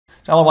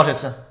I want to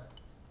watch this.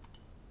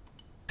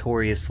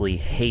 Notoriously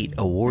hate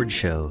award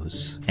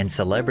shows, and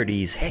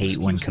celebrities hate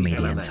when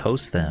comedians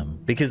host them,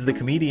 because the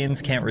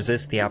comedians can't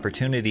resist the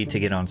opportunity to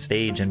get on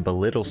stage and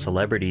belittle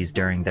celebrities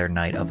during their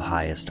night of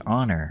highest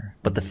honor.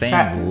 But the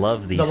fans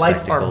love these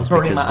spectacles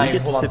because we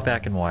get to sit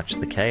back and watch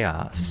the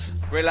chaos.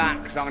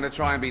 Relax, I'm going to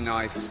try and be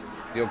nice.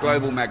 You're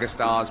global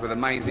megastars with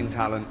amazing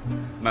talent,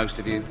 most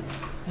of you.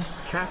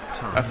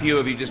 A few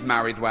of you just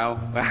married well.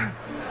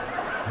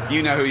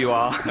 You know who you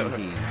are.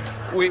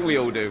 We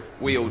all do.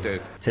 We all do.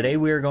 Today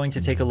we are going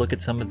to take a look at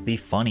some of the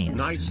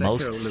funniest,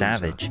 most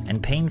savage,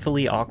 and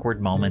painfully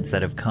awkward moments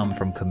that have come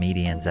from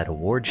comedians at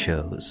award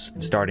shows,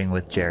 starting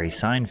with Jerry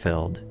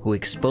Seinfeld, who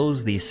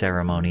exposed these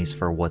ceremonies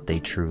for what they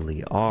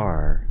truly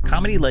are.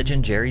 Comedy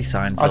legend Jerry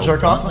Seinfeld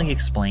bluntly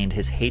explained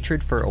his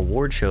hatred for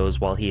award shows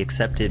while he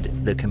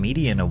accepted the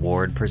Comedian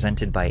Award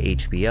presented by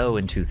HBO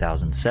in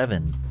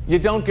 2007. You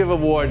don't give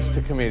awards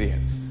to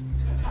comedians.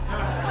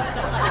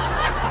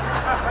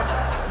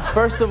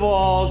 First of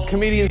all,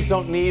 comedians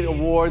don't need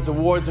awards.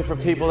 Awards are for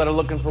people that are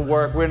looking for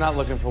work. We're not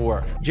looking for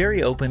work.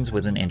 Jerry opens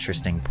with an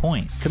interesting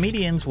point.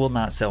 Comedians will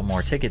not sell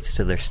more tickets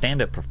to their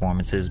stand-up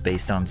performances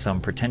based on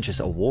some pretentious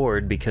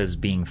award because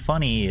being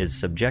funny is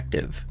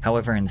subjective.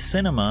 However, in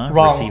cinema,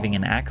 receiving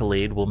an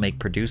accolade will make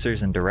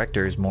producers and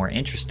directors more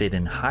interested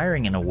in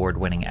hiring an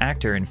award-winning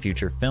actor in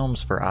future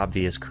films for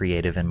obvious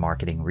creative and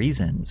marketing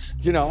reasons.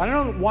 You know, I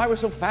don't know why we're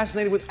so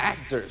fascinated with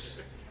actors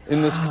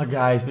in this.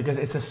 Guys, because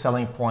it's a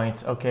selling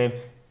point,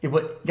 okay?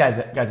 Guys,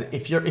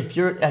 if you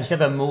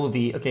have a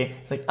movie, okay,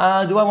 it's like,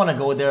 do I want to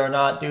go there or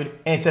not, dude?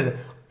 And it says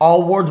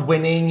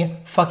award-winning,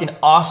 fucking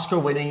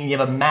Oscar-winning, and you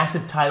have a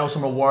massive title,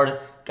 some award.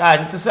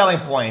 Guys, it's a selling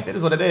point. It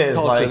is what it is.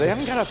 Culture. They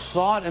haven't got a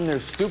thought in their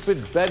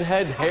stupid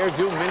bedhead,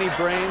 hairdo, mini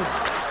brains.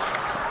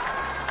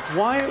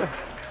 Why?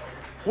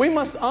 We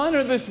must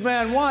honor this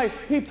man. Why?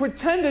 He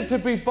pretended to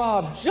be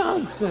Bob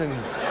Johnson.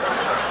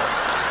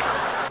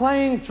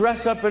 Playing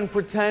dress up and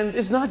pretend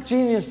is not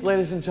genius,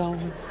 ladies and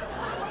gentlemen.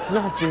 It's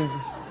not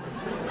genius.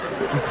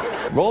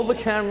 Roll the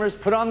cameras,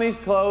 put on these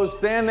clothes,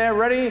 stand there,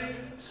 ready,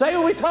 say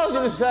what we told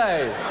you to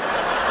say.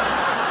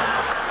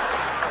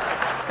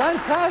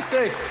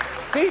 Fantastic.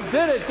 He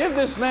did it. Give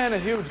this man a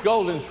huge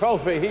golden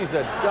trophy. He's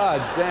a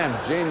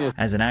goddamn genius.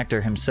 As an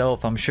actor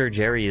himself, I'm sure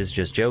Jerry is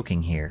just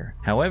joking here.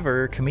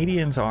 However,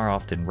 comedians are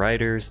often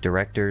writers,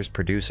 directors,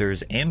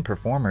 producers, and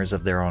performers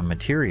of their own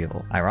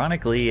material.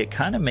 Ironically, it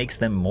kind of makes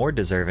them more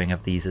deserving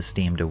of these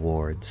esteemed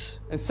awards.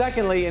 And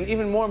secondly, and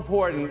even more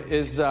important,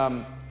 is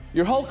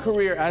your whole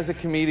career as a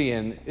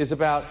comedian is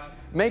about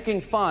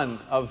making fun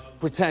of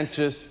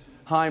pretentious,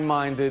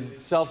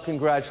 high-minded,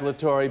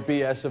 self-congratulatory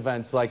BS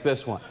events like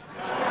this one.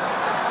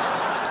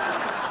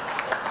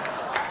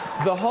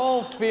 The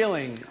whole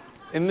feeling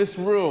in this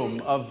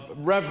room of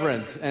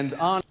reverence and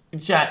honor.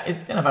 Chat,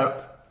 it's kind of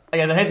a, I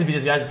hate to be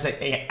this guy to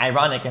say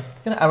ironic.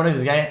 It's kind of ironic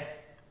this guy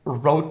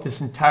wrote this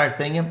entire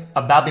thing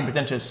about being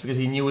pretentious because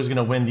he knew he was going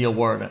to win the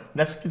award.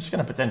 That's just kind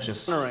of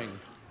pretentious. Honoring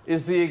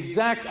is the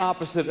exact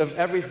opposite of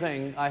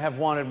everything I have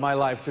wanted my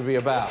life to be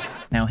about.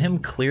 Now, him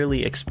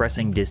clearly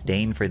expressing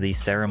disdain for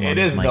these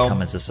ceremonies might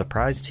come as a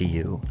surprise to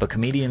you, but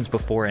comedians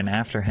before and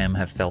after him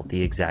have felt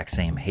the exact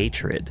same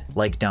hatred.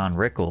 Like Don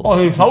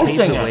Rickles, who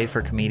paved the way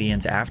for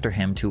comedians after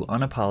him to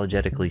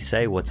unapologetically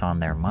say what's on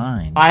their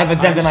mind. I have a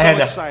dent in my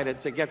head. I'm so excited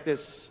to get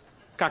this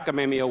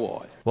Cockamamie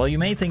Award. While you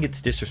may think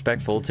it's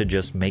disrespectful to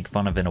just make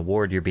fun of an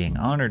award you're being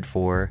honored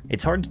for,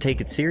 it's hard to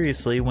take it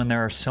seriously when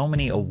there are so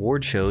many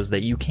award shows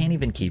that you can't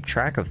even keep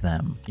track of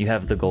them. You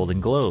have the Golden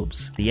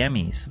Globes, the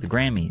Emmys, the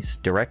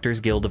Grammys,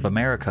 Directors Guild of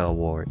America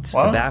Awards, the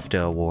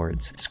BAFTA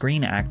Awards,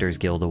 Screen Actors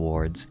Guild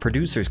Awards,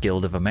 Producers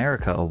Guild of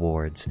America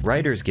Awards,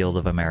 Writers Guild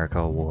of America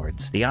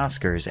Awards, the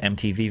Oscars,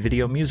 MTV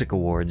Video Music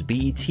Awards,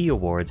 BET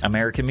Awards,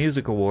 American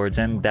Music Awards,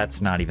 and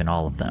that's not even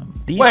all of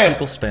them. These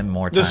people spend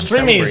more time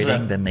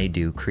celebrating than they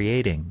do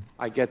creating.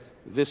 I get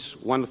this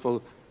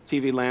wonderful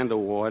TV Land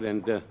Award,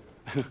 and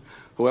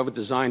whoever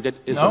designed it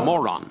is a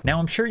moron. Now,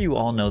 I'm sure you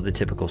all know the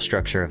typical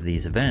structure of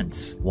these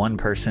events. One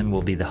person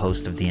will be the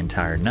host of the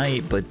entire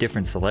night, but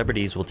different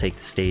celebrities will take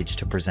the stage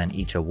to present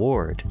each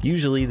award.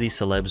 Usually, these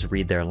celebs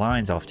read their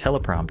lines off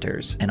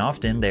teleprompters, and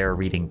often they are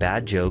reading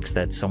bad jokes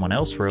that someone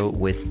else wrote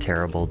with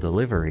terrible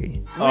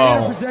delivery. We're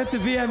here to present the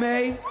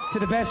VMA to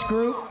the best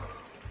group,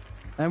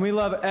 and we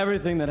love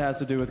everything that has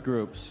to do with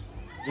groups.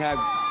 We have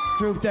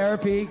group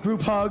therapy,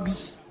 group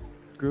hugs,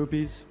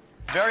 groupies.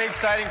 Very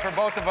exciting for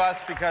both of us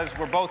because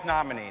we're both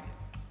nominated.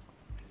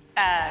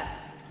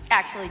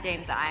 Actually,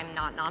 James, I'm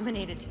not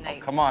nominated tonight.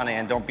 Oh, come on,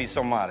 Ann, don't be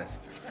so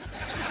modest.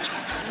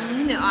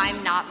 No,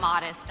 I'm not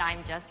modest.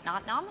 I'm just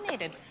not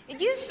nominated.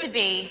 It used to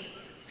be,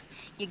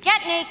 you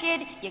get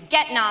naked, you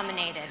get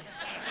nominated.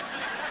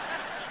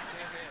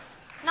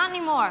 Not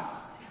anymore.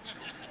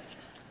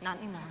 Not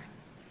anymore.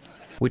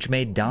 Which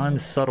made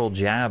Don's subtle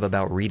jab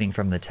about reading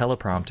from the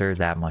teleprompter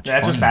that much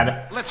funnier. That's just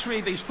bad. Let's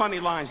read these funny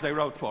lines they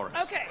wrote for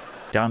us. Okay.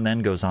 Don then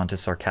goes on to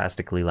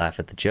sarcastically laugh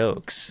at the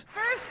jokes.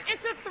 First,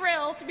 it's a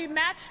thrill to be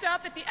matched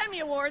up at the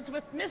Emmy Awards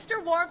with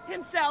Mr. Warmth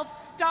himself,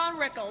 Don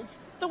Rickles.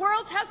 The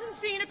world hasn't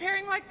seen a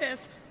pairing like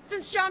this.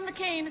 since John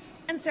McCain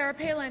and Sarah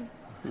Palin.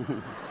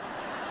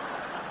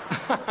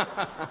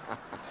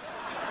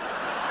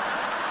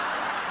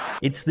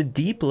 It's the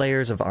deep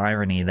layers of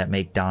irony that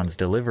make Don's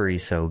delivery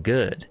so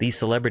good. These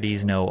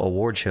celebrities know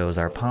award shows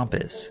are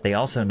pompous. They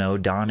also know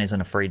Don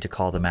isn't afraid to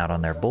call them out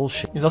on their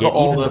bullshit. Yet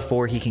even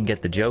before he can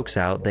get the jokes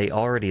out, they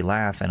already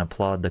laugh and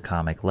applaud the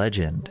comic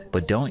legend.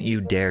 But don't you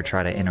dare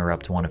try to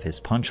interrupt one of his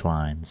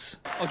punchlines.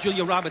 Oh,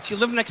 Julia Roberts, you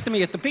live next to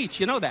me at the beach,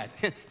 you know that.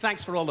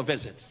 Thanks for all the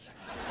visits.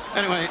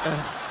 Anyway,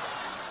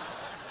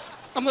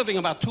 I'm living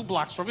about 2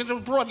 blocks from you. The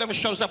broad never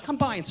shows up. Come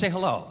by and say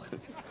hello.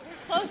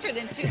 Closer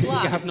than 2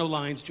 blocks. You have no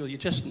lines, Julia,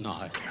 just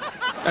nod.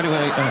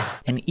 Anyway,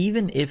 And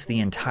even if the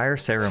entire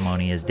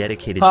ceremony is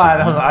dedicated to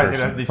one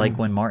person, like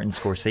when Martin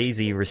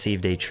Scorsese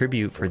received a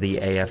tribute for the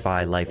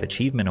AFI Life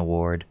Achievement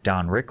Award,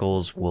 Don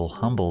Rickles will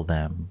humble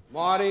them.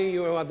 Marty,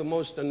 you are the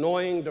most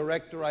annoying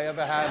director I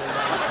ever had in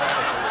my entire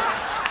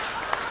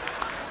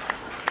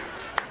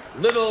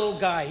career. Little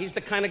guy, he's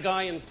the kind of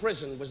guy in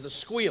prison, was the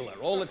squealer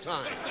all the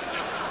time.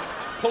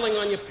 Pulling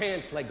on your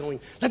pants leg going,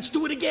 let's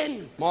do it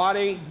again.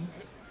 Marty,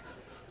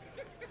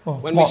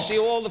 when we see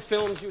all the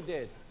films you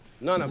did,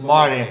 none of them.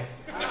 Marty.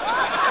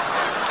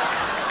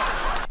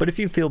 But if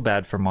you feel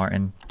bad for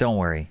Martin, don't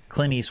worry.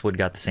 Clint Eastwood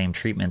got the same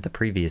treatment the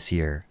previous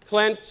year.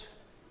 Clint,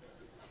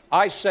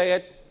 I say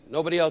it,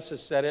 nobody else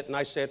has said it, and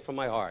I say it from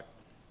my heart.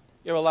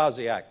 You're a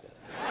lousy actor.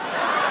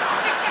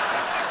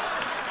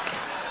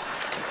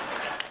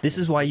 This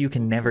is why you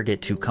can never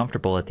get too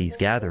comfortable at these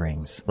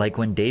gatherings, like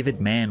when David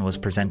Mann was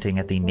presenting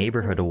at the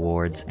Neighborhood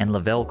Awards and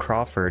Lavelle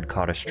Crawford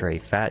caught a stray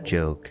fat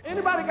joke.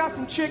 Anybody got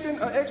some chicken,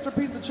 an extra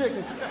piece of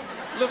chicken?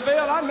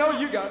 Lavelle, I know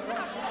you got some.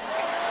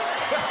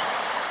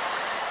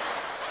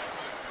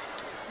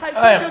 Hey,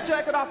 take your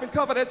jacket off and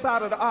cover that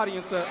side of the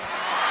audience up.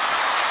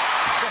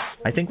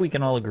 I think we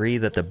can all agree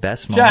that the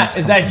best moments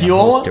come from the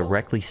host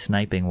directly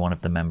sniping one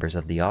of the members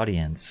of the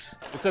audience.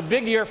 It's a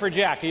big year for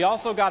Jack. He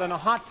also got in a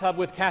hot tub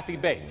with Kathy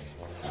Bates.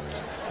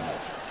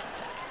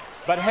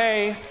 But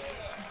hey,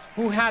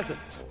 who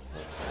hasn't?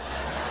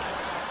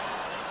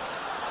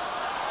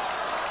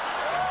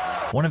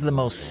 One of the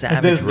most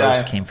savage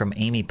roasts came from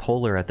Amy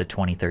Poehler at the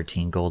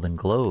 2013 Golden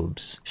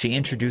Globes. She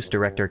introduced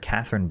director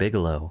Kathryn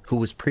Bigelow, who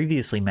was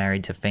previously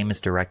married to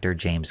famous director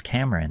James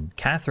Cameron.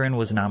 Kathryn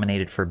was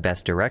nominated for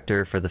Best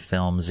Director for the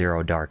film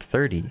Zero Dark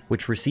 30,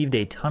 which received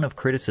a ton of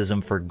criticism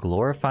for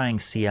glorifying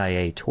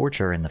CIA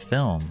torture in the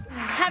film.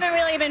 Haven't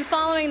really been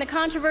following the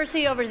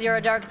controversy over Zero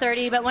Dark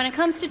 30, but when it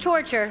comes to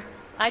torture,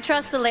 I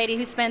trust the lady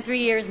who spent 3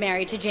 years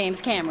married to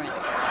James Cameron.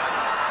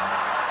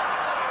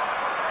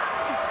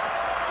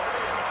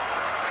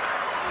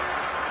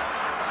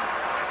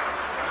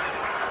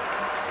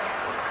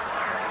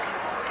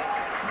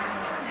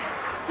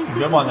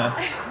 Good one, man.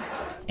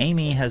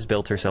 Amy has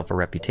built herself a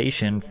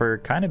reputation for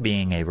kind of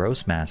being a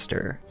roast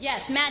master.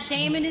 Yes, Matt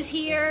Damon is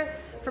here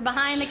for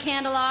Behind the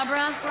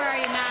Candelabra. Where are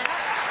you, Matt?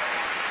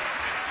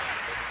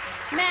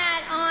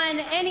 Matt, on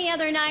any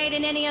other night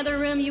in any other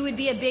room, you would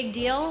be a big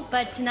deal,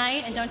 but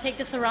tonight, and don't take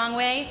this the wrong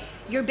way,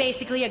 you're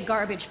basically a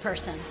garbage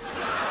person.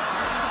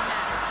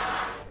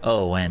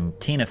 Oh, and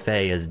Tina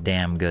Fey is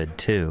damn good,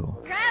 too.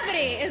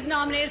 Gravity is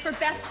nominated for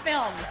Best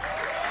Film.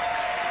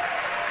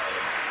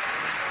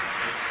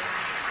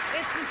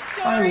 It's the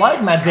story I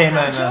like Matt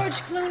Damon. of how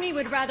George Clooney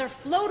would rather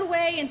float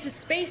away into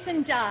space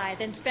and die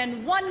than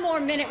spend one more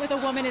minute with a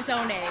woman his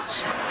own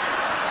age.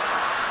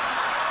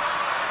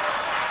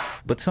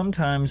 But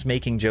sometimes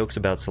making jokes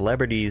about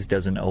celebrities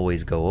doesn't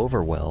always go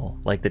over well,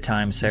 like the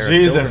time Sarah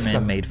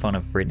Silverman made fun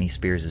of Britney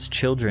Spears'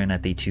 children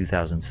at the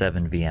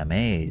 2007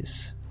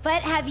 VMAs.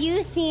 But have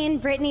you seen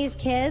Britney's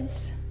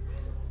kids?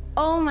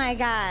 Oh my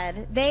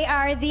God, they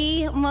are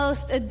the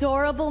most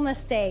adorable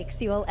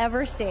mistakes you will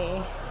ever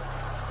see.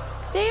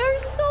 They are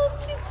so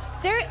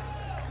cute.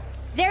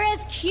 They're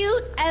as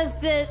cute as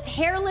the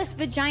hairless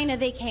vagina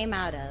they came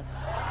out of.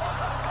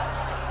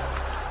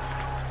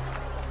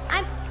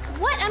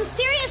 I'm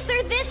serious,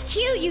 they're this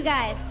cute, you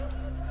guys.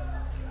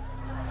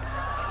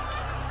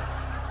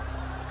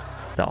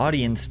 The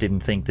audience didn't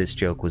think this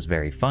joke was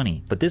very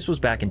funny, but this was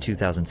back in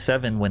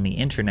 2007 when the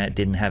internet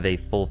didn't have a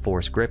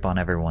full-force grip on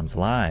everyone's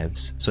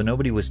lives, so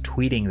nobody was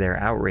tweeting their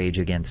outrage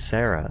against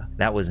Sarah.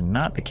 That was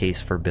not the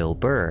case for Bill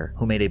Burr,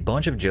 who made a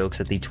bunch of jokes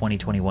at the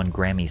 2021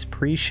 Grammys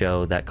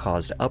pre-show that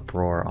caused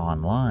uproar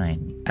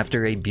online.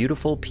 After a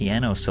beautiful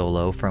piano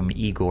solo from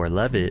Igor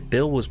Levit,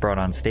 Bill was brought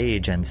on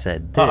stage and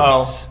said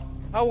this.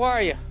 How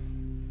are you?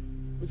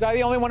 Was I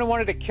the only one who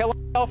wanted to kill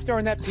himself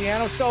during that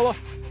piano solo?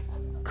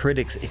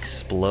 Critics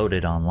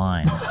exploded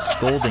online,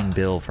 scolding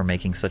Bill for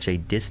making such a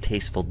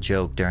distasteful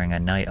joke during a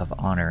night of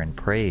honor and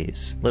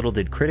praise. Little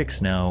did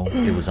critics know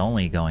it was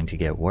only going to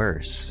get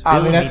worse.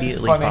 Bill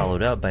immediately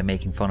followed up by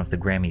making fun of the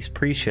Grammys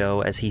pre-show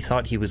as he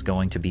thought he was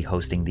going to be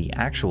hosting the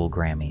actual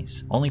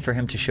Grammys, only for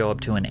him to show up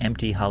to an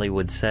empty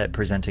Hollywood set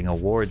presenting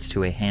awards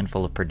to a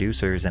handful of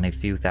producers and a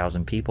few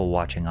thousand people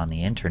watching on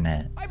the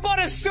internet. I bought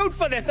a suit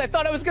for this. I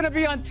thought I was going to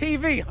be on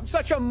TV. I'm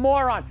such a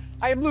moron.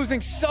 I am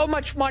losing so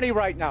much money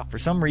right now. For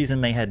some reason,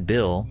 they had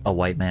Bill, a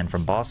white man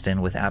from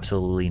Boston with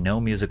absolutely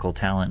no musical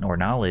talent or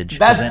knowledge,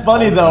 That's present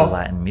funny, all though. the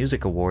Latin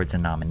Music Awards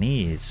and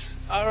nominees.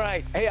 All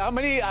right. Hey, how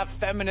many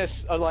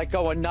feminists are like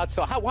going nuts?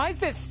 So why is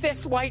this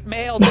cis white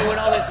male doing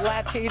all this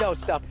Latino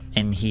stuff?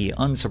 And he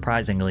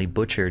unsurprisingly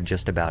butchered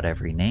just about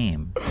every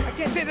name. I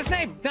can't say this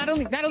name.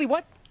 Natalie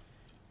what?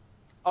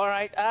 All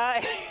right.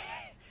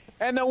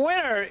 And the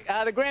winner,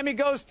 the Grammy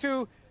goes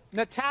to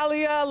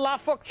Natalia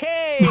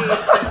Lafourcade.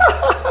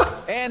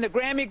 And the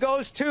Grammy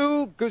goes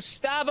to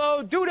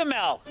Gustavo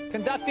Dudamel,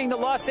 conducting the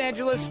Los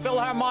Angeles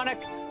Philharmonic.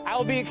 I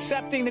will be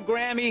accepting the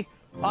Grammy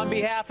on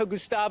behalf of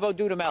Gustavo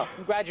Dudamel.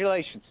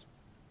 Congratulations.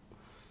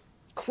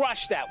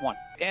 Crushed that one.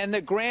 And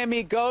the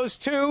Grammy goes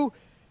to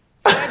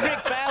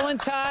Frederick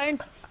Valentine,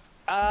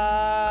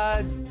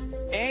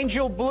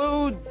 Angel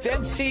Blue,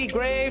 Dead Sea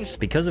Graves.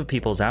 Because of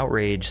people's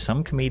outrage,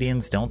 some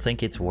comedians don't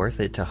think it's worth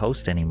it to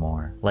host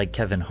anymore. Like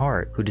Kevin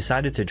Hart, who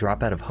decided to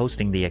drop out of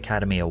hosting the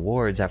Academy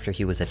Awards after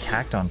he was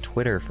attacked on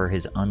Twitter for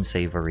his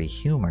unsavory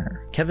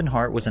humor. Kevin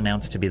Hart was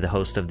announced to be the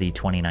host of the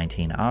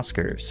 2019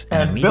 Oscars,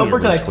 and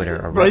immediately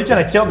Twitter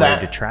erupted, where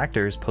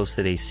detractors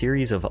posted a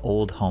series of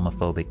old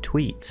homophobic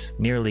tweets.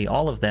 Nearly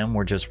all of them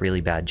were just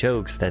really bad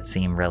jokes that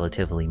seem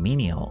relatively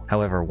menial.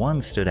 However, one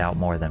stood out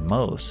more than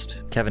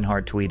most. Kevin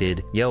Hart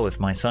tweeted, "Yo,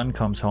 if my son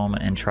comes home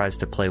and tries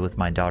to play with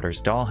my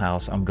daughter's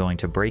dollhouse, I'm going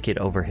to break it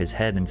over his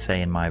head and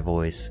say in my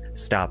voice,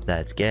 'Stop,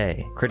 that's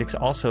gay.'" Critics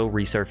also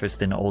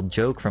resurfaced an old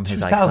joke from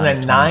his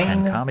iconic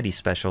 2010 comedy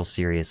special,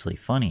 Seriously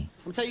Funny.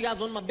 I'm gonna tell you guys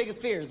one of my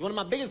biggest fears. One of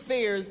my biggest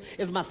fears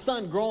is my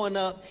son growing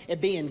up and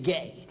being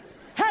gay.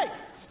 Hey,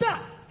 stop!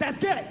 That's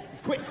gay!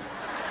 It's quick.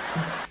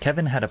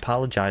 Kevin had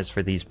apologized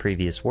for these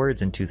previous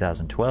words in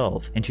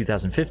 2012. In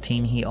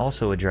 2015, he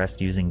also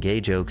addressed using gay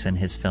jokes in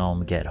his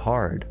film Get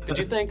Hard. Did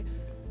you think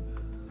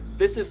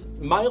this is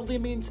mildly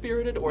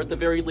mean-spirited or at the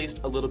very least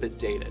a little bit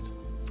dated?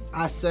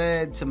 I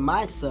said to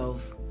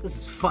myself, this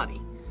is funny.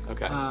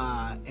 Okay.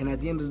 And at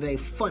the end of the day,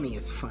 funny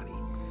is funny,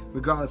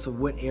 regardless of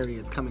what area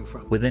it's coming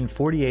from. Within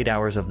 48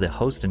 hours of the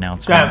host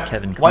announcement,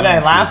 Kevin Why did I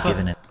claims he laugh? was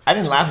given it. I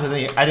didn't laugh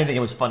because I didn't think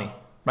it was funny,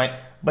 right?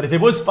 But if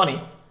it was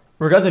funny,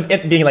 regardless of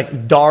it being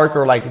like dark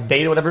or like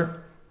dated or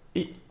whatever,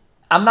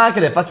 I'm not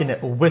gonna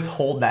fucking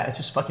withhold that. It's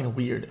just fucking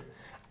weird.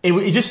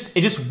 It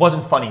just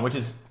wasn't funny, which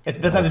is,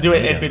 it doesn't have to do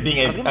with it being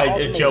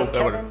a joke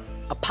or whatever.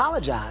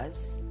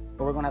 Apologize,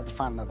 or we're gonna have to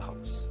find another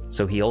host.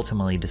 So he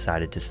ultimately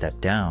decided to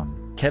step down.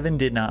 Kevin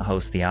did not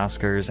host the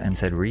Oscars and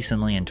said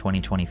recently in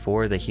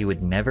 2024 that he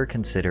would never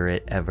consider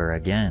it ever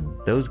again.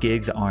 Those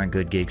gigs aren't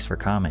good gigs for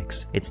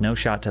comics. It's no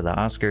shot to the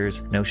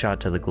Oscars, no shot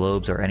to the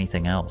Globes or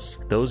anything else.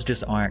 Those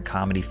just aren't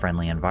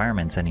comedy-friendly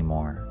environments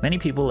anymore. Many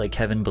people like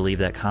Kevin believe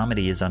that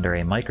comedy is under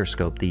a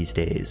microscope these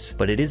days,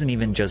 but it isn't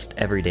even just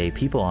everyday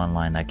people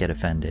online that get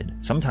offended.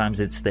 Sometimes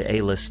it's the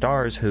A-list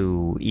stars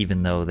who,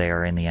 even though they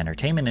are in the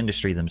entertainment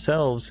industry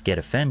themselves, get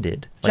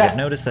offended. Like I've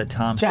noticed that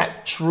Tom...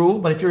 True,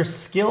 but if you're a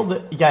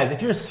skilled, guys,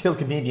 if you're a skilled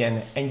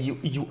comedian and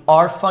you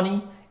are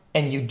funny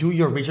and you do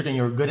your research and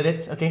you're good at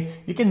it, okay,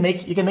 you can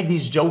make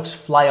these jokes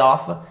fly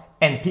off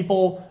and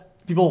people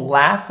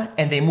laugh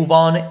and they move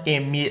on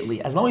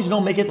immediately. As long as you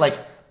don't make it like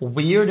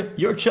weird,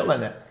 you're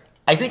chilling.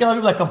 I think a lot of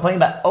people that complain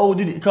that, oh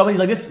dude, comedies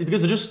like this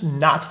because they're just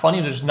not funny,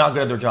 they're just not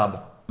good at their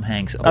job.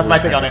 Hanks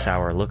always has a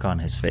sour look on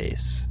his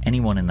face.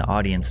 Anyone in the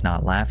audience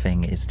not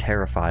laughing is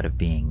terrified of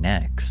being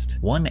next.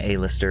 One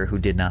A-lister who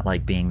did not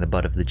like being the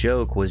butt of the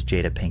joke was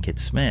Jada Pinkett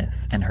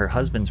Smith, and her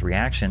husband's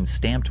reaction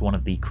stamped one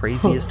of the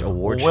craziest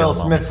award show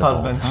moments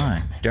of all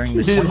time. During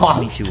the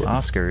 2022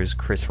 Oscars,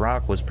 Chris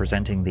Rock was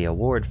presenting the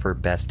award for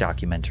Best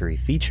Documentary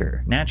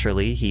Feature.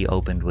 Naturally, he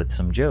opened with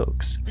some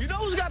jokes. You know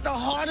who's got the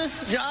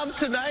hardest job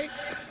tonight?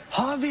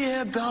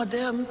 Javier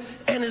Bardem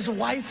and his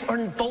wife are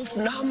both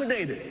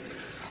nominated.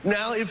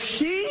 Now, if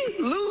she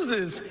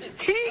loses,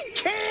 he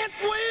can't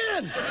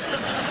win.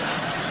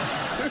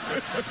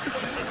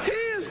 He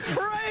is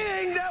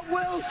praying that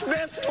Will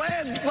Smith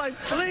wins. Like,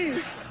 please.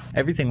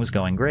 Everything was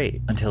going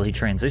great until he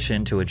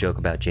transitioned to a joke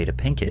about Jada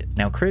Pinkett.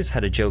 Now, Chris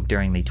had a joke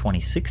during the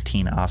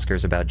 2016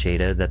 Oscars about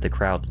Jada that the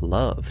crowd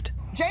loved.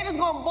 Jada's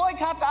gonna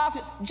boycott the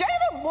Oscars.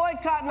 Jada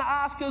boycotting the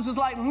Oscars is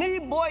like me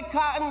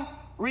boycotting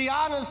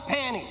Rihanna's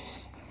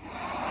panties.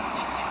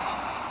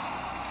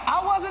 I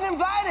wasn't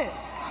invited.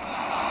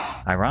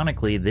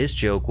 Ironically, this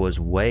joke was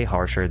way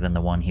harsher than the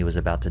one he was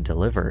about to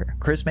deliver.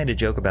 Chris made a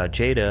joke about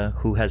Jada,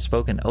 who has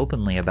spoken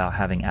openly about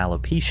having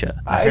alopecia,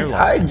 a hair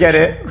loss condition. Get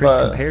it. Chris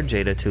compared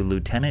Jada to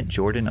Lieutenant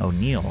Jordan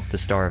O'Neill, the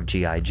star of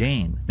G.I.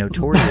 Jane,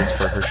 notorious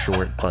for her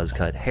short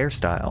buzz-cut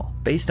hairstyle.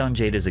 Based on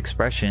Jada's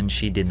expression,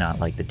 she did not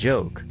like the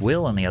joke.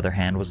 Will, on the other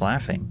hand, was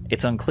laughing.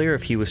 It's unclear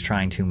if he was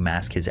trying to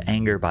mask his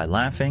anger by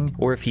laughing,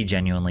 or if he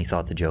genuinely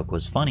thought the joke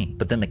was funny.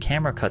 But then the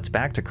camera cuts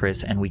back to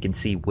Chris and we can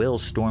see Will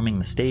storming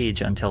the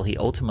stage until he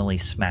ultimately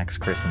smacks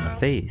Chris in the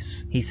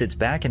face. He sits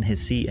back in his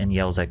seat and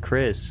yells at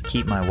Chris,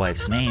 "Keep my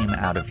wife's name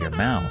out of your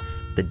mouth."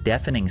 The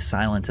deafening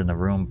silence in the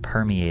room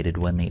permeated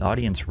when the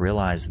audience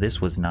realized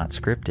this was not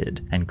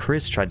scripted, and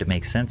Chris tried to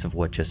make sense of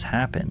what just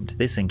happened.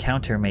 This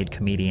encounter made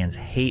comedians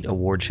hate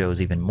award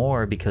shows even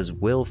more because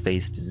Will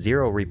faced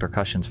zero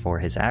repercussions for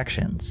his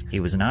actions.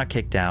 He was not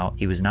kicked out,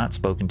 he was not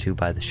spoken to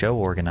by the show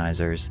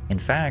organizers. In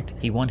fact,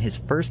 he won his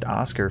first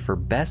Oscar for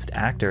Best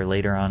Actor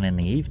later on in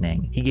the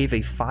evening. He gave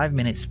a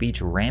 5-minute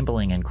speech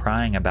rambling and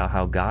crying about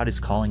how God is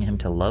calling him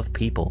to love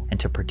people and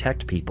to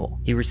protect people.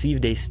 He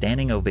received a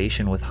standing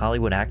ovation with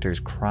Hollywood actors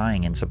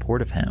crying in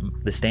support of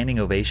him. The standing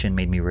ovation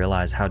made me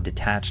realize how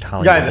detached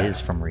Hollywood is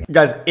from reality.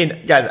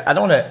 Guys, I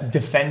don't want to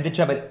defend each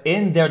other, but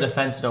in their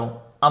defense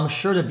though, I'm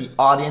sure that the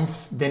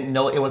audience didn't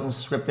know it wasn't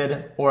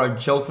scripted or a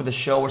joke for the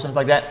show or something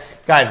like that.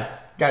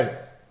 Guys,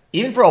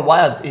 even for a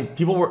while,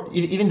 people were,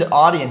 even the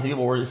audience,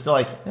 people were still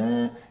like,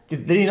 they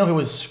didn't know if it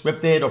was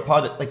scripted or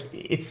part of it. Like,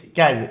 it's,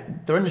 guys,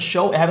 during the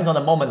show, it happens on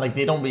the moment, like,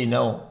 they don't really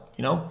know,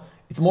 you know?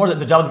 It's more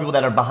the job of the people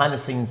that are behind the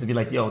scenes to be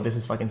like, yo, this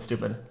is fucking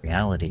stupid.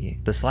 Reality.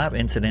 The slap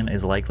incident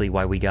is likely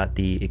why we got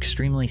the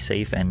extremely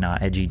safe and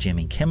not edgy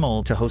Jimmy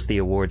Kimmel to host the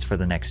awards for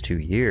the next 2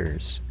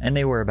 years. And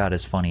they were about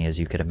as funny as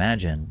you could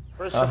imagine.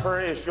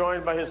 Christopher is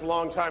joined by his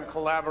longtime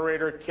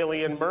collaborator,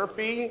 Cillian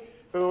Murphy,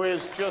 who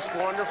is just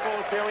wonderful.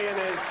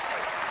 Cillian is...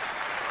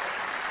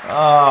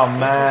 Oh,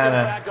 man. Which is,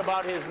 in fact,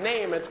 about his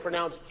name. It's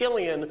pronounced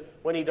Killian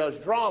when he does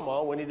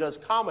drama. When he does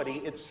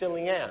comedy, it's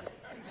Cillian.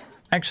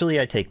 Actually,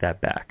 I take that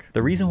back.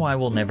 The reason why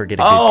we'll never get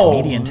a good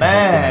comedian to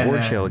host an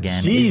award show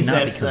again is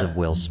not because of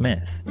Will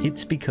Smith.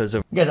 It's because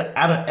of... You guys,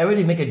 out of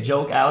everything make a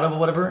joke out of or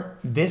whatever,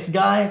 this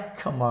guy,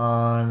 come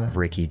on.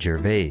 Ricky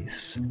Gervais,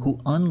 who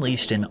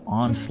unleashed an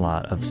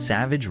onslaught of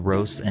savage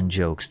roasts and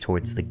jokes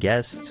towards the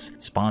guests,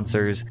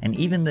 sponsors, and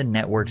even the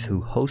networks who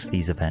host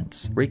these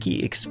events.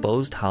 Ricky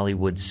exposed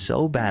Hollywood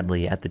so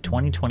badly at the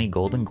 2020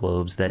 Golden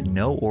Globes that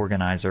no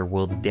organizer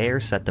will dare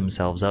set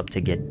themselves up to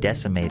get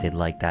decimated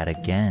like that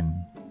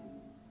again.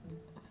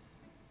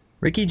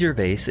 Ricky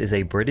Gervais is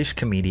a British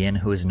comedian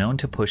who is known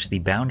to push the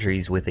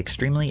boundaries with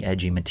extremely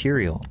edgy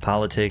material.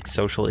 Politics,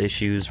 social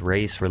issues,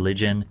 race,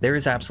 religion, there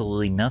is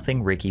absolutely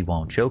nothing Ricky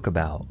won't joke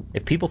about.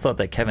 If people thought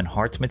that Kevin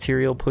Hart's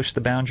material pushed the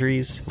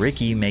boundaries,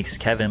 Ricky makes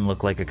Kevin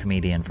look like a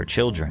comedian for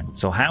children.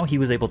 So how he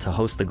was able to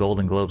host the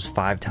Golden Globes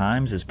 5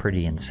 times is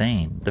pretty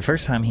insane. The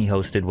first time he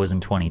hosted was in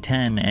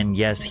 2010, and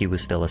yes, he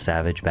was still a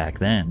savage back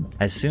then.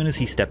 As soon as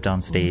he stepped on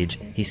stage,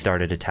 he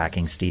started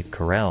attacking Steve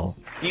Carell.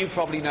 You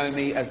probably know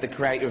me as the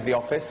creator of The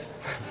Office.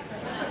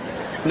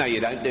 No,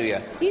 you don't, do you?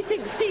 You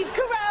think Steve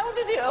Carell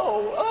did it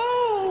all?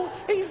 Oh,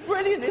 he's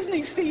brilliant, isn't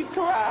he, Steve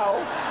Carell?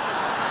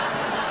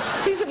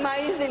 He's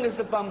amazing as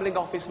the bumbling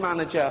office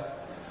manager.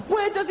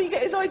 Where does he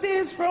get his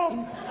ideas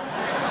from?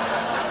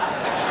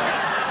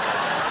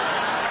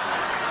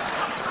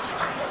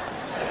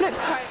 Let's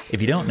pay.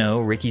 If you don't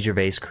know, Ricky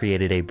Gervais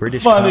created a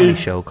British comedy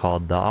show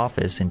called The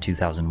Office in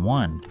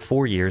 2001,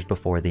 4 years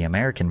before the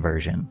American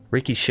version.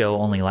 Ricky's show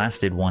only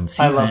lasted 1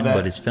 season,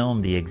 but is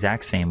filmed the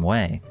exact same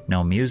way.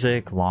 No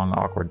music, long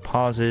awkward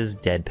pauses,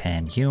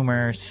 deadpan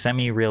humor,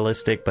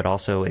 semi-realistic but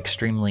also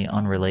extremely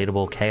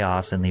unrelatable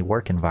chaos in the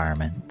work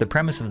environment. The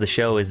premise of the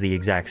show is the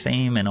exact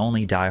same, and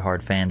only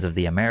diehard fans of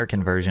the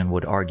American version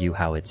would argue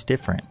how it's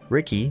different.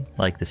 Ricky,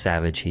 like the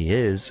savage he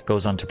is,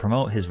 goes on to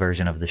promote his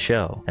version of the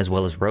show, as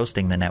well as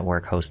roasting the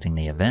network hosting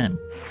the event.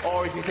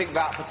 Or if you think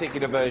that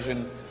particular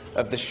version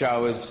of the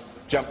show has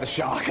jumped the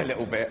shark a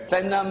little bit,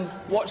 then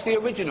watch the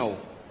original,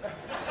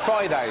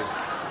 Fridays,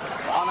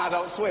 on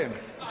Adult Swim.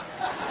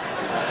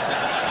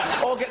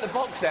 Or get the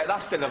box set,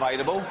 that's still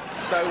available.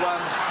 So,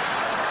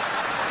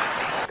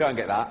 go and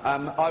get that.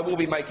 I will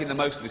be making the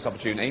most of this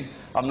opportunity.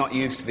 I'm not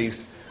used to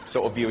these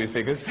sort of viewing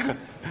figures.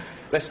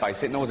 Let's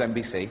face it, nor's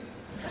NBC.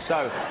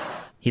 So...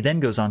 He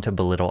then goes on to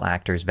belittle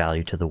actors'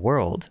 value to the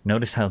world.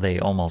 Notice how they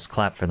almost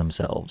clap for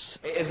themselves.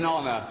 It is an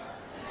honour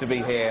to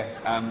be here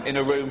in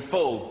a room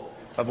full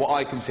of what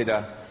I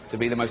consider to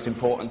be the most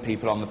important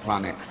people on the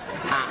planet.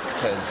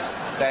 Actors.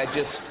 They're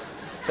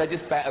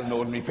just better than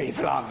ordinary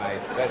people, aren't they?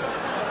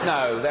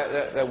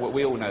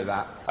 We all know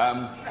that.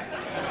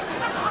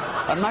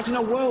 Imagine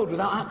a world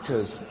without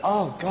actors.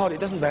 Oh, God, it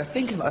doesn't bear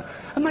thinking about it.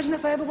 Imagine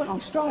if they ever went on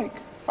strike.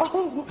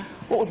 Oh,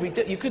 what would we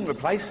do? You couldn't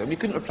replace them. You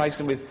couldn't replace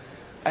them with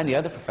any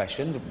other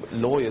profession,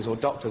 lawyers or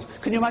doctors.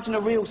 Can you imagine a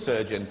real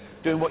surgeon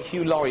doing what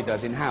Hugh Laurie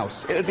does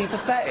in-house? It would be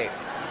pathetic.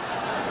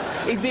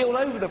 He'd be all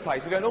over the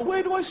place. We're going, oh,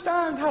 where do I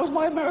stand? How's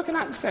my American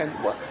accent?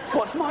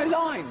 What's my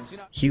lines? You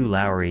know? Hugh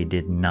Laurie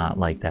did not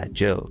like that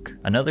joke.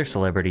 Another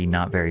celebrity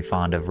not very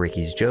fond of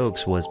Ricky's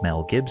jokes was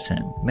Mel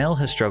Gibson. Mel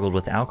has struggled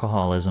with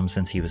alcoholism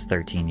since he was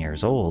 13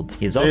 years old.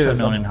 He is also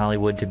known in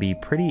Hollywood to be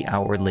pretty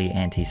outwardly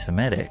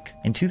anti-Semitic.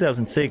 In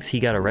 2006, he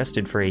got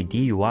arrested for a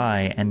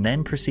DUI and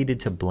then proceeded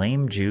to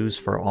blame Jews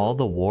for all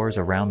the wars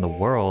around the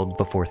world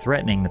before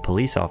threatening the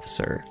police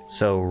officer.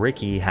 So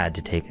Ricky had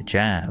to take a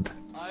jab.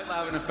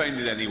 I haven't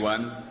offended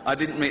anyone. I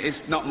didn't mean,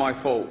 it's not my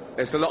fault.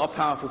 There's a lot of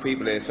powerful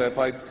people here, so if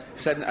I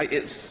said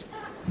it's...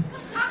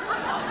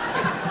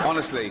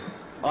 Honestly,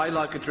 I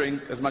like a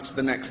drink as much as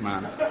the next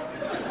man.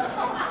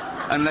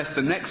 Unless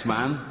the next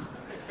man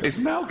is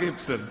Mel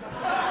Gibson.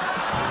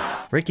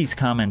 Ricky's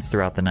comments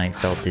throughout the night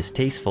felt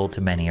distasteful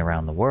to many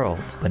around the world,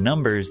 but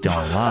numbers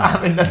don't lie.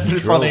 I mean, that's and he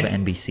pretty drove funny.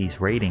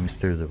 NBC's ratings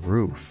through the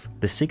roof.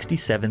 The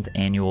 67th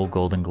Annual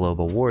Golden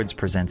Globe Awards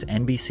presents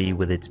NBC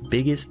with its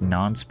biggest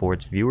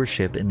non-sports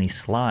viewership in the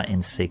slot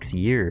in 6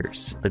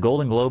 years. The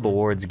Golden Globe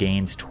Awards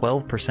gains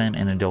 12%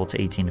 in adults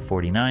 18 to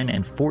 49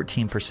 and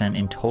 14%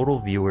 in total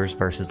viewers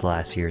versus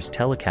last year's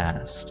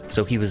telecast.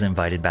 So he was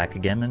invited back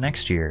again the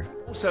next year.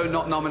 Also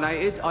not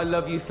nominated, I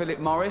Love You, Philip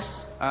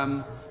Morris,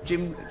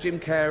 Jim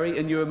Carrey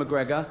and Ewan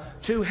McGregor,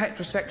 2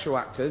 heterosexual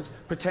actors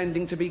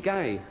pretending to be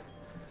gay.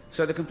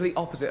 So the complete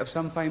opposite of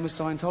some famous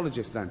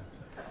Scientologists then.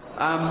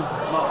 What?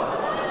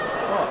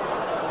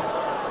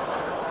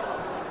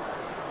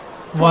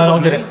 Well, I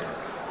don't get it.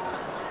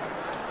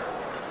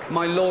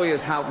 My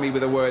lawyers helped me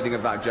with the wording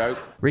of that joke.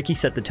 Ricky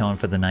set the tone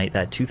for the night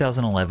that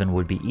 2011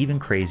 would be even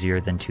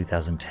crazier than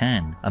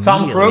 2010,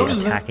 Tom immediately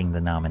Cruise? attacking the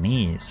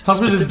nominees. Tom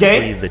Cruise is gay?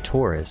 Specifically The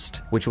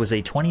Tourist, which was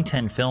a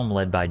 2010 film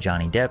led by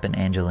Johnny Depp and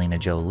Angelina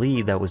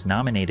Jolie that was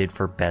nominated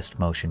for Best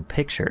Motion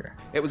Picture.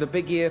 It was a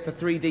big year for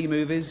 3D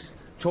movies.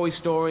 Toy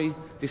Story,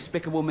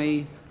 Despicable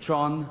Me,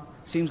 Tron.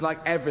 Seems like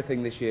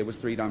everything this year was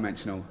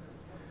three-dimensional.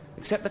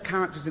 Except the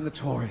characters in The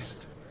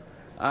Tourist.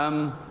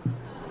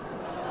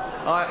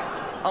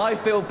 I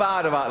feel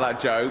bad about that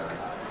joke.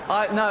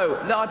 No,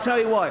 I'll tell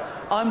you why.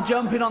 I'm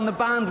jumping on the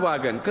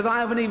bandwagon, because I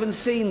haven't even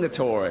seen The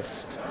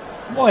Tourist.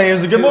 Boy, it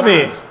was a good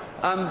movie.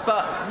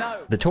 But no.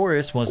 The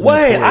Tourist was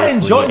Wait, I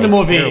notoriously enjoyed the a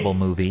movie. terrible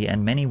movie,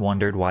 and many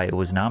wondered why it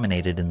was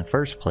nominated in the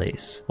first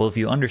place. Well, if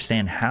you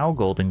understand how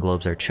Golden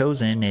Globes are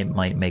chosen, it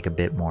might make a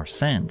bit more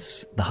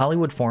sense. The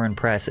Hollywood Foreign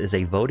Press is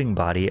a voting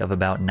body of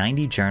about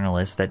 90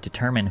 journalists that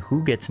determine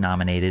who gets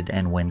nominated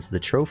and wins the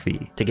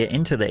trophy. To get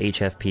into the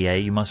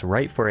HFPA, you must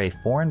write for a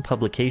foreign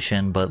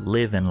publication but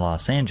live in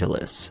Los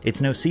Angeles.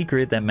 It's no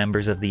secret that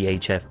members of the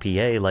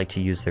HFPA like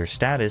to use their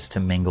status to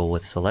mingle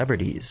with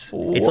celebrities.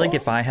 It's like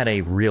if I had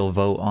a real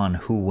vote on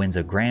who wins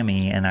a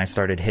Grammy and I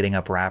started hitting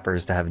up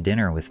rappers to have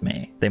dinner with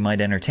me. They might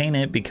entertain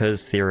it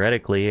because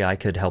theoretically I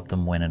could help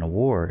them win an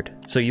award.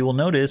 So you will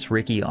notice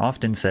Ricky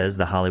often says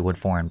the Hollywood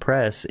Foreign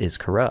Press is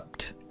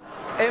corrupt.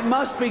 It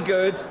must be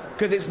good,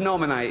 because it's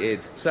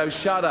nominated. So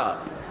shut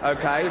up,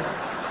 okay?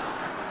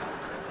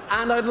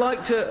 And I'd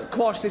like to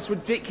quash this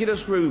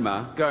ridiculous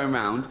rumour going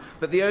around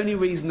that the only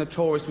reason The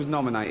Tourist was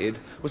nominated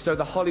was so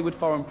the Hollywood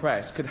Foreign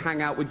Press could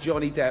hang out with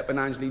Johnny Depp and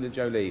Angelina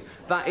Jolie.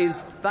 That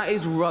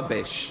is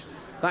rubbish.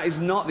 That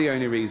is not the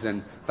only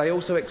reason. They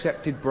also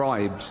accepted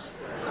bribes.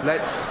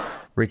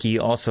 Ricky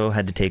also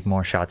had to take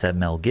more shots at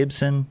Mel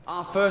Gibson.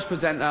 Our first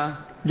presenter.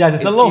 Yeah, it's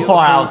is a little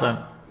far out beautiful,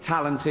 then.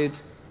 Talented,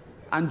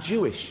 and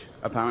Jewish,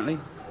 apparently.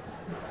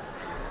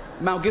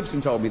 Mel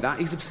Gibson told me that.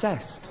 He's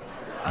obsessed.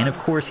 And of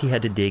course he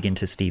had to dig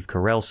into Steve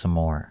Carell some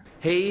more.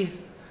 He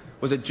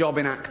was a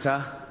jobbing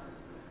actor,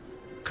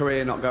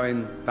 career not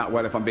going that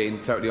well if I'm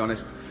being totally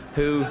honest,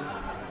 who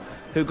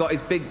got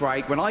his big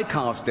break when I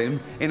cast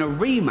him in a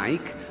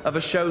remake of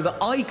a show that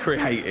I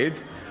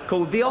created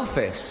called The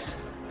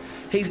Office.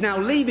 He's now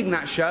leaving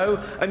that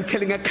show and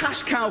killing a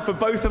cash cow for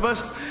both of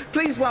us.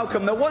 Please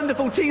welcome the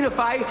wonderful Tina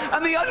Fey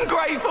and the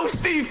ungrateful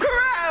Steve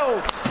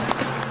Carell!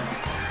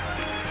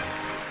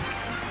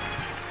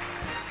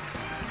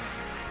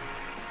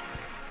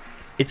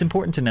 It's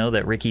important to know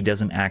that Ricky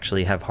doesn't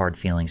actually have hard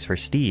feelings for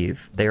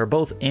Steve. They are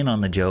both in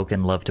on the joke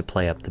and love to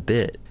play up the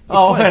bit.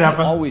 Oh, fair enough.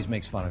 He always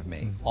makes fun of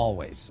me,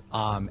 always.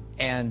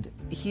 And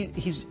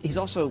he's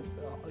also,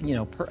 you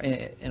know,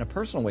 in a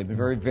personal way, been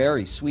very,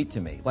 very sweet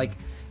to me. Like,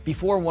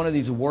 before one of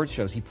these award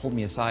shows, he pulled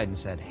me aside and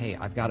said, "Hey,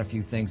 I've got a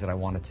few things that I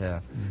wanted to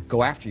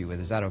go after you with.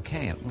 Is that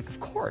okay?" And I'm like, "Of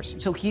course."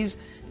 So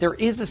there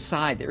is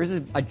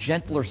a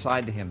gentler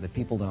side to him that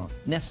people don't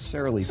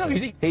necessarily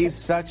see. He's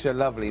such a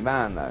lovely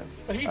man, though.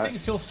 But he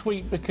thinks you're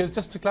sweet because,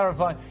 just to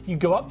clarify, you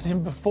go up to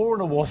him before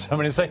an award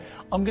ceremony and say,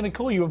 "I'm going to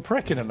call you a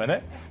prick in a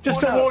minute,"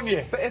 just to warn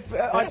you. But if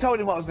I told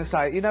him what I was going to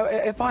say, you know,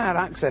 if I had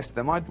access to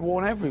them, I'd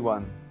warn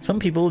everyone. Some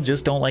people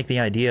just don't like the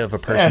idea of a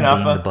person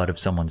being the butt of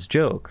someone's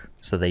joke,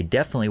 so they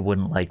definitely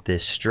wouldn't like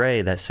this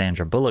stray that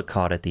Sandra Bullock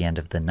caught at the end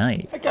of the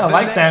night. I kind of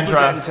like Sandra.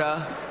 The next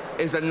presenter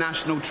is a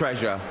national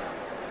treasure,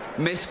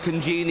 Miss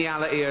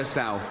Congeniality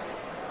herself.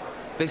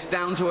 This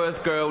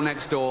down-to-earth girl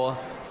next door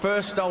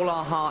first stole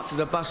our hearts as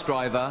a bus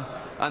driver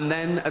and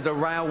then as a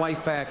railway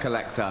fare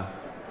collector.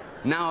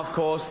 Now, of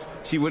course,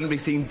 she wouldn't be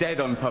seen dead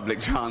on public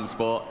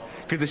transport,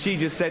 because as she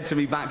just said to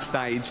me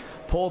backstage,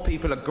 poor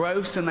people are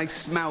gross and they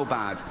smell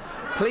bad.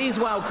 Please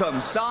welcome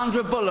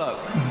Sandra Bullock.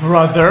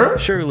 Brother?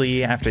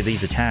 Surely, after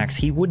these attacks,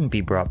 he wouldn't be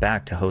brought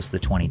back to host the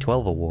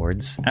 2012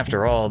 awards.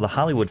 After all, the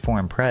Hollywood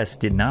Foreign Press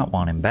did not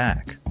want him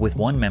back, with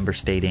one member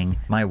stating,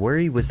 "My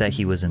worry was that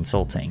he was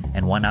insulting,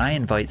 and when I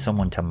invite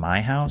someone to my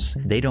house,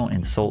 they don't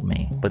insult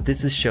me. But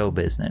this is show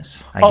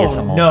business. I guess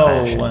I'm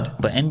old-fashioned."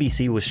 But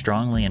NBC was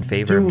strongly in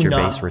favor of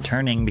Gervais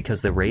returning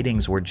because the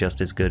ratings were just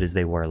as good as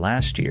they were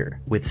last year,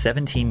 with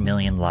 17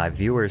 million live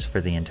viewers for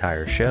the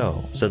entire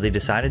show. So they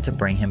decided to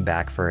bring him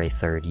back for a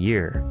third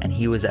year, and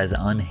he was as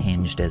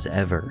unhinged as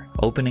ever,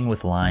 opening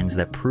with lines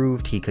that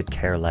proved he could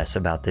care less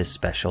about this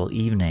special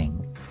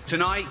evening.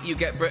 Tonight, you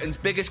get Britain's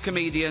biggest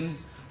comedian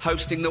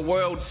hosting the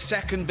world's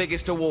second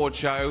biggest award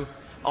show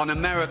on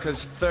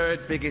America's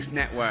third biggest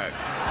network.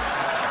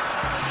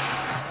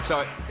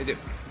 So,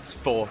 it's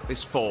four.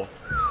 It's four.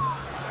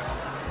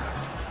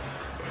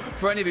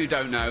 For any of you who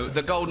don't know,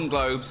 the Golden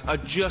Globes are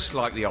just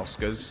like the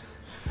Oscars,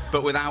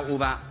 but without all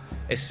that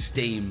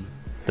esteem.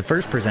 The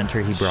first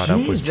presenter he brought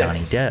up was Johnny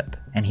Depp,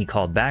 and he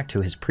called back to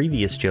his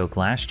previous joke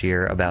last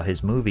year about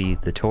his movie,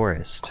 The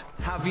Tourist.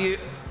 Have you...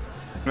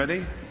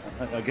 Ready?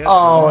 I guess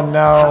Oh, so.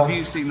 no. Have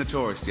you seen The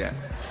Tourist yet?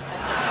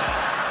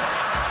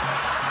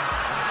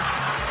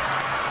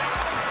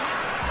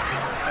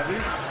 Have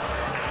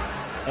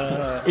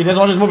you? He doesn't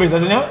watch his movies,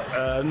 doesn't he?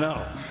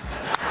 No.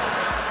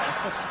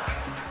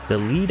 The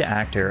lead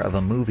actor of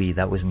a movie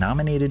that was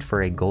nominated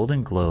for a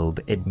Golden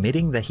Globe,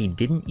 admitting that he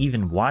didn't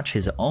even watch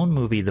his own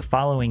movie the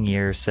following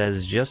year,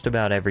 says just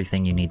about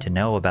everything you need to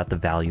know about the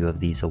value of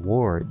these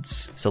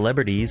awards.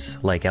 Celebrities,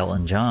 like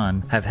Elton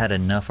John, have had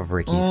enough of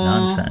Ricky's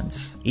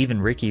nonsense.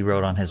 Even Ricky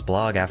wrote on his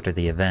blog after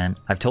the event,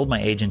 "I've told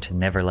my agent to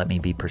never let me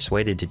be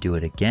persuaded to do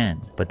it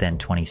again, but then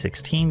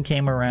 2016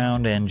 came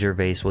around and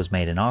Gervais was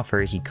made an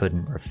offer he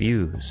couldn't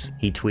refuse."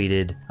 He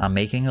tweeted, "I'm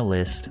making a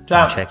list,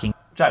 I'm checking..."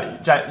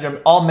 Chad, you're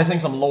all missing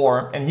some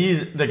lore, and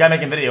the guy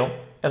making video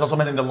is also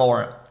missing the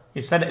lore.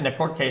 He said in a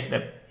court case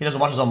that he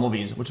doesn't watch his own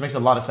movies, which makes a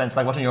lot of sense,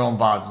 like watching your own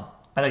VODs.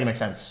 I think it makes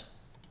sense.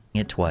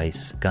 It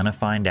twice, gonna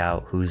find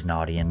out who's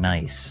naughty and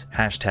nice.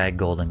 Hashtag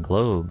Golden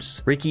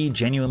Globes. Ricky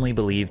genuinely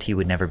believed he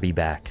would never be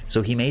back,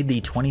 so he made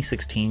the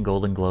 2016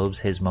 Golden Globes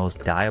his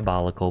most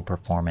diabolical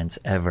performance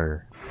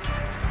ever.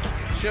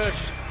 Shush.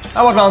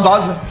 I watch my own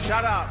VODs.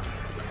 Shut up.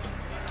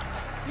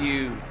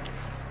 You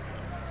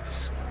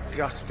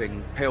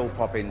disgusting,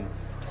 pill-popping,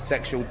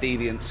 sexual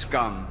deviant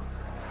scum.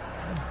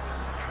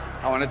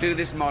 I want to do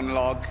this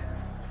monologue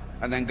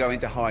and then go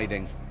into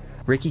hiding.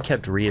 Ricky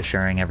kept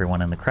reassuring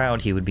everyone in the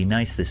crowd he would be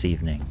nice this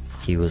evening.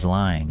 He was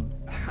lying.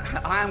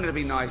 I am going to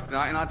be nice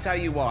tonight, and I'll tell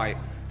you why.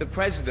 The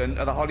president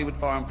of the Hollywood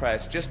Foreign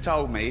Press just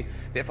told me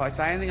that if I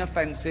say anything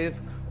offensive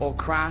or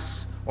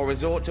crass or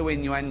resort to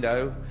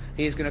innuendo,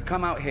 he is going to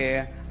come out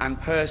here and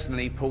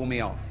personally pull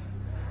me off.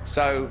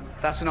 So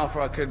that's an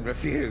offer I couldn't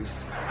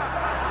refuse.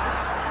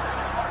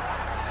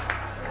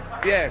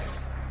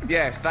 Yes,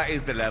 that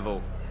is the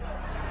level.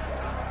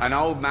 An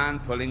old man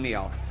pulling me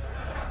off.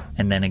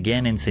 And then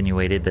again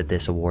insinuated that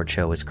this award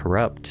show is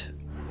corrupt.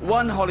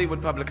 One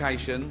Hollywood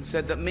publication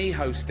said that me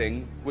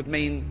hosting would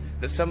mean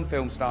that some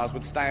film stars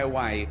would stay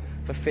away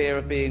for fear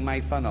of being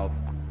made fun of.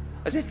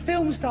 As if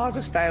film stars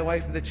would stay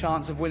away from the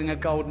chance of winning a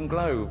Golden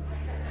Globe.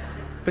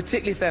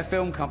 Particularly if their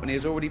film company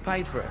has already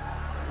paid for it.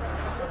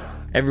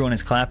 Everyone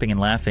is clapping and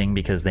laughing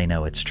because they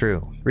know it's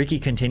true. Ricky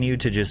continued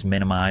to just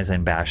minimize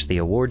and bash the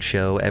award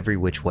show every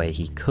which way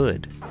he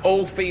could.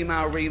 All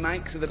female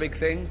remakes are the big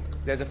thing.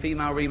 There's a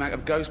female remake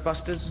of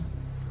Ghostbusters.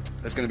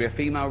 There's going to be a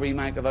female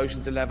remake of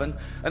Ocean's 11.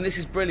 And this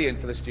is brilliant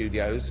for the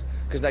studios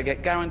because they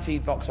get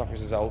guaranteed box office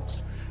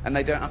results and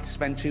they don't have to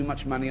spend too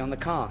much money on the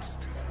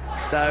cast.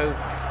 So...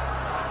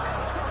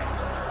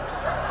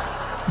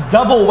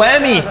 double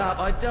whammy! Shut up,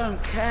 I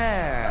don't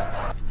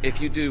care. If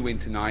you do win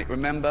tonight,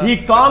 remember he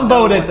that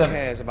comboed no it. one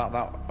cares about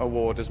that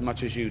award as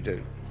much as you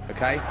do,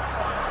 okay?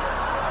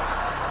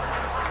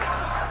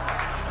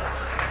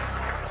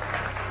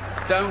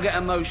 Don't get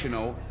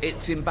emotional,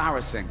 it's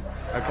embarrassing,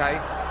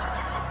 okay?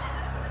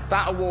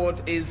 That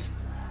award is,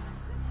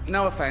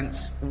 no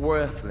offense,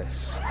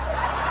 worthless.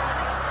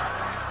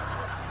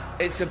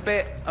 It's a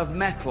bit of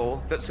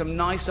metal that some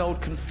nice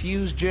old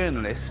confused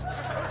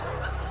journalists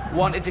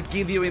wanted to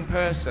give you in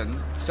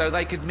person so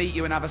they could meet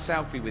you and have a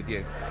selfie with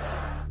you.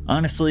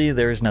 Honestly,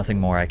 there is nothing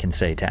more I can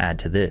say to add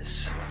to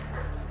this.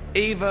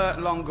 Eva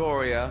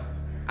Longoria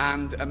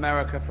and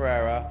America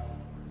Ferrera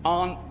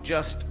aren't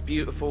just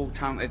beautiful,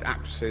 talented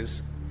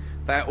actresses.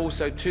 They're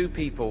also two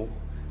people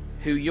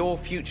who your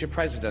future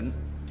president,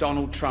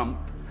 Donald Trump,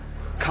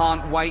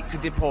 can't wait to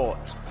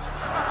deport.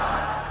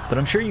 But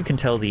I'm sure you can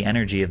tell the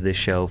energy of this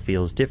show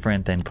feels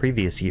different than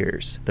previous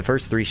years. The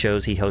first 3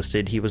 shows he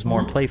hosted, he was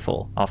more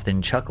playful,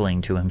 often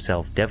chuckling to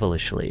himself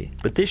devilishly.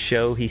 But this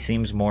show, he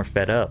seems more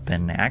fed up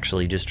and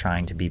actually just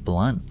trying to be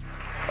blunt.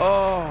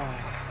 Oh,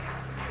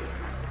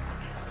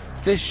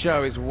 this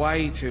show is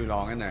way too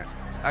long, isn't it?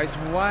 It's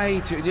way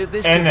too...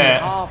 This could be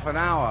half an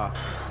hour.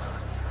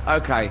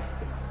 Okay,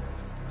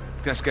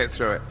 let's get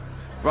through it.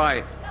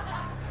 Right.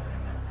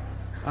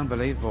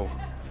 Unbelievable.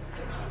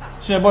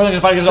 Some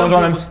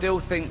people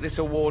still think this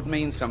award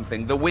means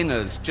something. The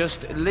winners,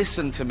 just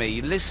listen to me.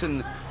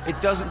 Listen,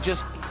 it doesn't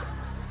just...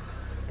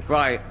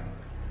 Right.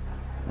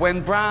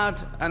 When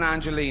Brad and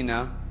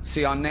Angelina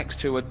see our next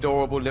 2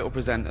 adorable little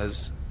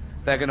presenters,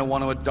 they're going to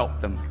want to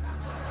adopt them.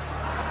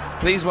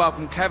 Please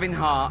welcome Kevin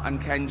Hart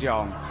and Ken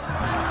Jeong.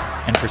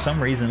 And for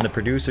some reason, the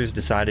producers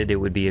decided it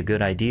would be a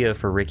good idea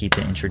for Ricky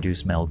to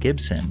introduce Mel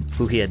Gibson,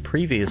 who he had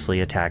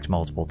previously attacked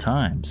multiple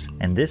times,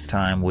 and this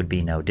time would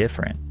be no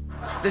different.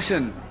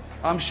 Listen,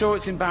 I'm sure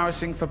it's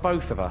embarrassing for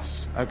both of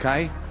us,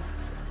 okay?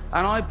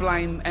 And I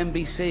blame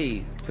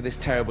NBC for this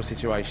terrible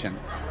situation.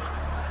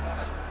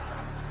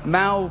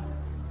 Mal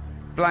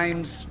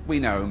blames... We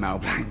know who Mal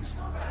blames.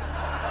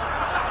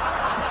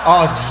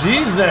 Oh,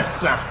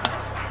 Jesus!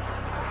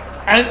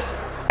 And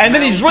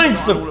then he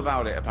drinks them. All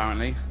about it,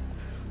 apparently.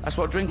 That's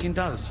what drinking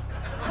does.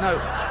 No.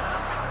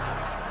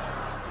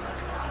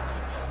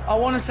 I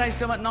want to say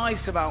something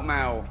nice about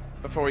Mal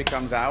before he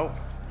comes out.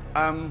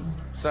 Oh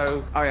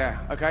yeah,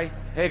 okay,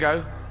 here you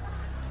go.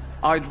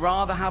 I'd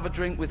rather have a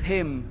drink with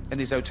him in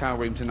his hotel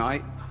room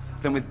tonight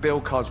than with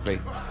Bill Cosby.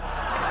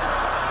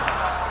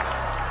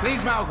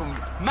 Please, Malcolm.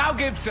 Mal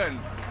Gibson.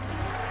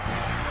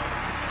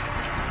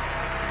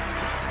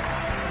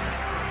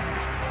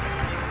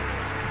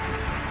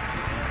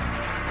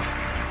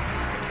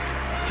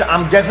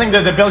 I'm guessing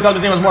that the Bill Cosby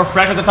thing was more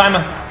fresh at the time.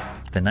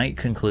 The night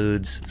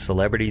concludes,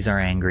 celebrities are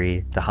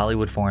angry, the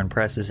Hollywood foreign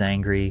press is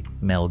angry,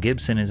 Mel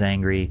Gibson is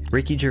angry,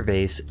 Ricky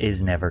Gervais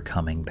is never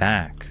coming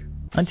back.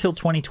 Until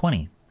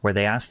 2020, where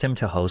they asked him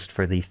to host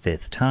for the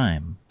 5th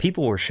time.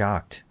 People were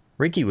shocked.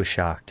 Ricky was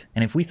shocked,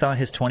 and if we thought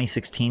his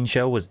 2016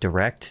 show was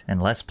direct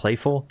and less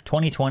playful,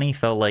 2020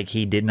 felt like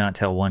he did not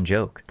tell one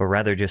joke, but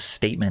rather just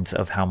statements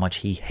of how much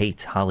he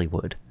hates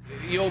Hollywood.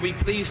 You'll be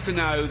pleased to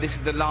know this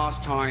is the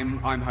last time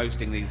I'm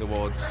hosting these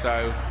awards,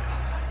 so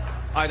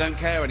I don't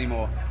care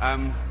anymore.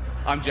 I'm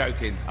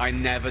joking. I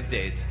never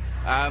did.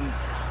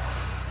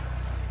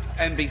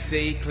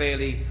 NBC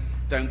clearly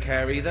don't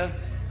care either.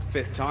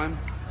 5th time.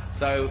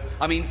 So,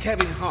 I mean,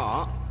 Kevin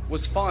Hart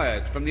was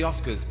fired from the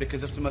Oscars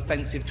because of some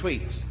offensive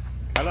tweets.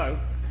 Hello?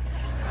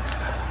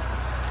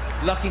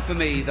 Lucky for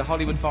me, the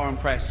Hollywood foreign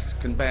press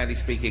can barely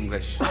speak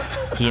English.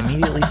 He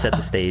immediately set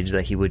the stage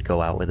that he would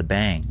go out with a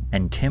bang,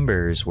 and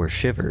timbers were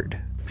shivered.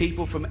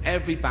 People from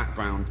every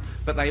background,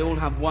 but they all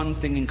have one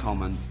thing in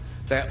common.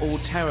 They're all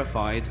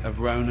terrified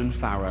of Ronan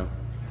Farrow.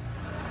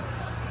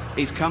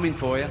 He's coming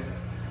for you.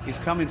 He's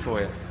coming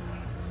for you.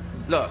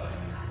 Look,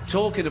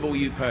 talking of all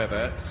you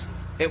perverts,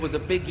 it was a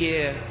big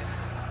year.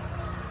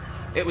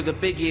 It was a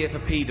big year for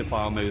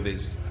paedophile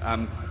movies.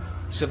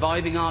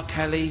 Surviving R.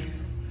 Kelly,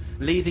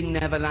 Leaving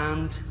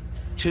Neverland,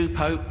 2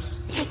 Popes.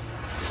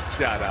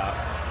 Shut up.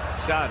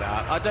 Shut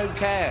up. I don't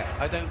care.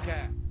 I don't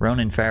care.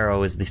 Ronan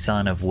Farrow is the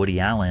son of Woody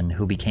Allen,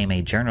 who became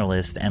a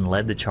journalist and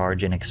led the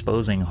charge in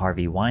exposing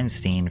Harvey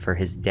Weinstein for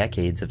his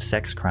decades of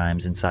sex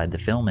crimes inside the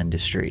film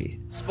industry.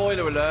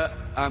 Spoiler alert,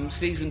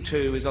 season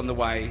 2 is on the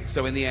way,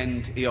 so in the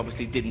end, he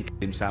obviously didn't kill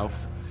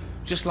himself.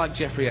 Just like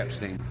Jeffrey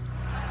Epstein.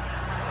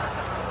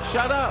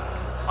 Shut up.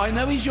 I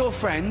know he's your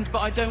friend, but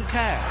I don't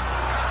care.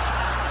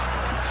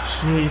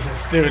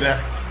 Jesus, dude.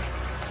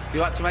 You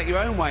like to make your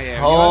own way here.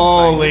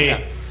 Holy.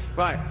 Yeah.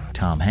 Right.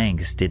 Tom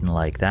Hanks didn't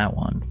like that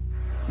one.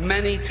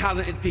 Many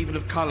talented people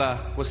of colour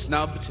were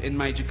snubbed in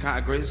major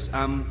categories.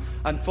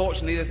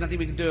 Unfortunately, there's nothing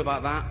we can do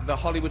about that. The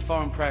Hollywood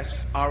foreign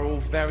press are all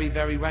very,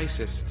 very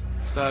racist.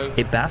 So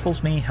it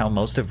baffles me how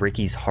most of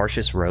Ricky's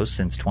harshest roasts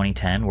since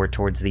 2010 were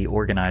towards the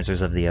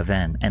organizers of the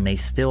event, and they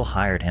still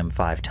hired him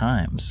 5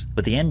 times.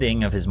 But the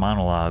ending of his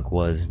monologue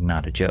was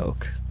not a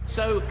joke.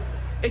 So,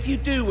 if you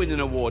do win an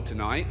award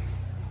tonight,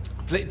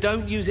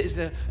 don't use it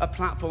as a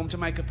platform to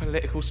make a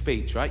political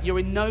speech, right? You're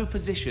in no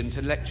position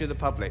to lecture the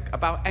public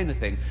about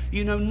anything.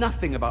 You know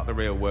nothing about the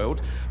real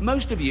world.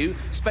 Most of you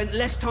spent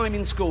less time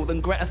in school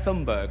than Greta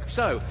Thunberg.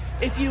 So,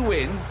 if you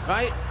win,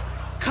 right,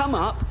 come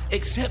up,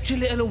 accept your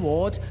little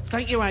award,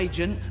 thank your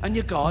agent and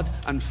your God,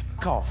 and f***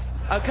 off,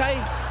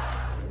 okay?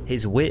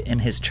 His wit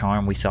and his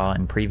charm we saw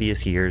in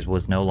previous years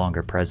was no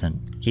longer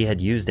present. He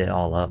had used it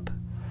all up.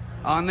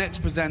 Our next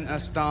presenter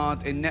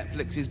starred in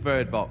Netflix's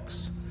Bird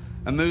Box,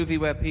 a movie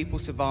where people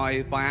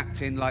survive by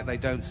acting like they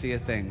don't see a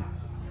thing.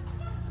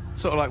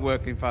 Sort of like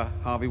working for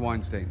Harvey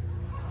Weinstein.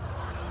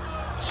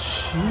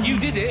 Jeez. You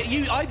did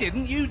it. I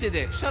didn't. You did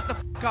it. Shut the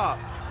f*** up.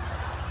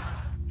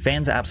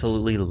 Fans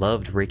absolutely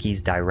loved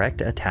Ricky's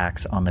direct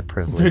attacks on the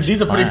privileged Dude,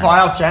 these are pretty class. far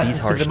out, chat. These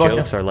harsh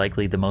jokes are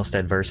likely the most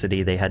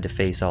adversity they had to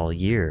face all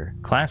year.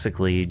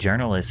 Classically,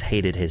 journalists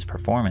hated his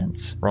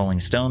performance. Rolling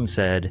Stone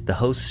said, the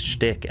host's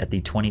shtick at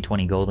the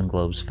 2020 Golden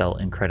Globes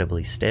felt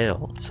incredibly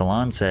stale.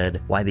 Salon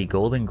said, why the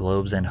Golden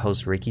Globes and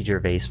host Ricky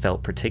Gervais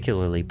felt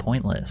particularly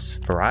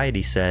pointless.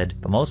 Variety said,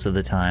 but most of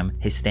the time,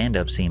 his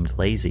stand-up seemed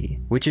lazy.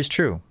 Which is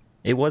true.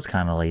 It was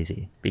kinda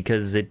lazy,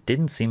 because it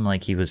didn't seem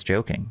like he was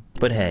joking.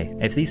 But hey,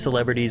 if these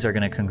celebrities are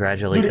gonna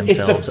congratulate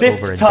themselves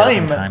over a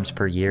dozen times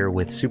per year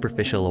with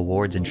superficial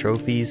awards and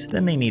trophies,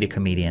 then they need a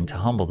comedian to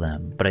humble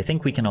them. But I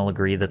think we can all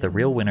agree that the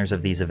real winners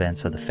of these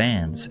events are the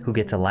fans, who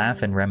get to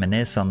laugh and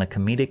reminisce on the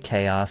comedic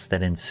chaos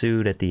that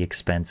ensued at the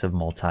expense of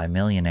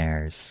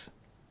multi-millionaires.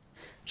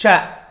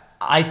 Chat,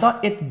 I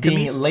thought it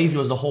being lazy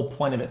was the whole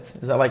point of it.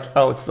 Is that like,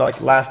 oh, it's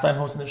like last time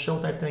hosting the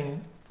show type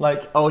thing?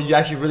 Like, oh, you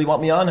actually really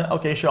want me on?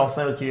 Okay, sure, I'll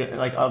send it to you.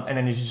 Like, and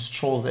then he just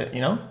trolls it, you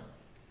know?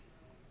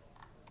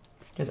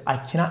 Because I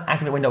cannot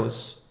activate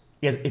Windows.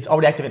 Because it's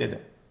already activated.